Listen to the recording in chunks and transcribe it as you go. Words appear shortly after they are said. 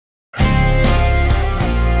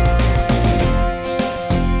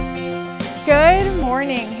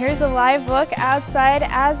is a live look outside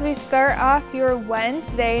as we start off your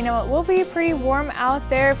Wednesday. Now, it will be pretty warm out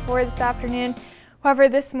there for this afternoon. However,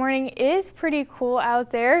 this morning is pretty cool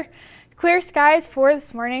out there. Clear skies for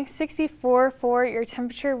this morning, 64 for your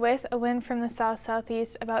temperature with a wind from the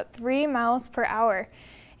south-southeast about 3 miles per hour.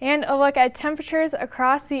 And a look at temperatures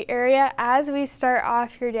across the area as we start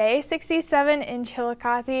off your day. 67 in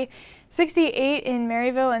Chillicothe, 68 in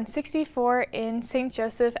Maryville, and 64 in St.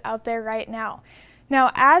 Joseph out there right now. Now,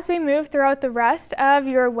 as we move throughout the rest of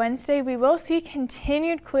your Wednesday, we will see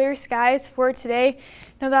continued clear skies for today.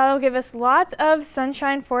 Now, that'll give us lots of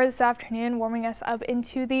sunshine for this afternoon, warming us up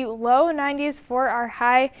into the low 90s for our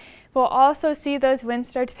high. We'll also see those winds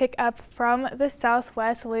start to pick up from the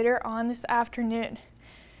southwest later on this afternoon.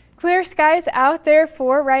 Clear skies out there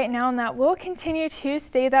for right now, and that will continue to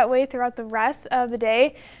stay that way throughout the rest of the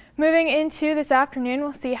day. Moving into this afternoon,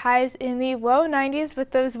 we'll see highs in the low 90s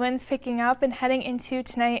with those winds picking up, and heading into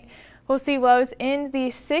tonight, we'll see lows in the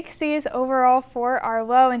 60s overall for our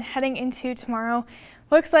low, and heading into tomorrow,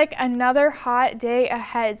 looks like another hot day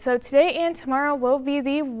ahead. So today and tomorrow will be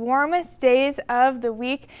the warmest days of the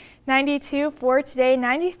week. 92 for today,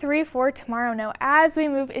 93 for tomorrow. Now, as we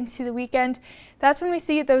move into the weekend, that's when we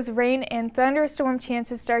see those rain and thunderstorm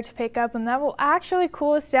chances start to pick up, and that will actually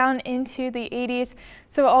cool us down into the 80s.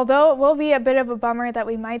 So although it will be a bit of a bummer that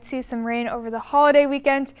we might see some rain over the holiday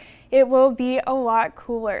weekend, it will be a lot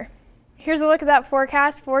cooler. Here's a look at that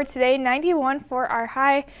forecast for today. 91 for our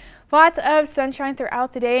high. Lots of sunshine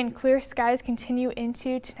throughout the day, and clear skies continue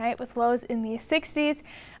into tonight with lows in the 60s.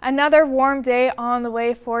 Another warm day on the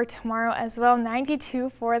way for tomorrow as well.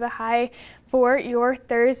 92 for the high for your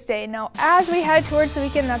Thursday. Now, as we head towards the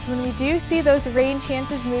weekend, that's when we do see those rain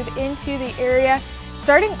chances move into the area.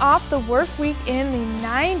 Starting off the work week in the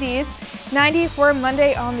 90s, 90 for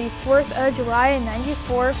Monday on the 4th of July, and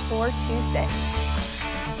 94 for Tuesday.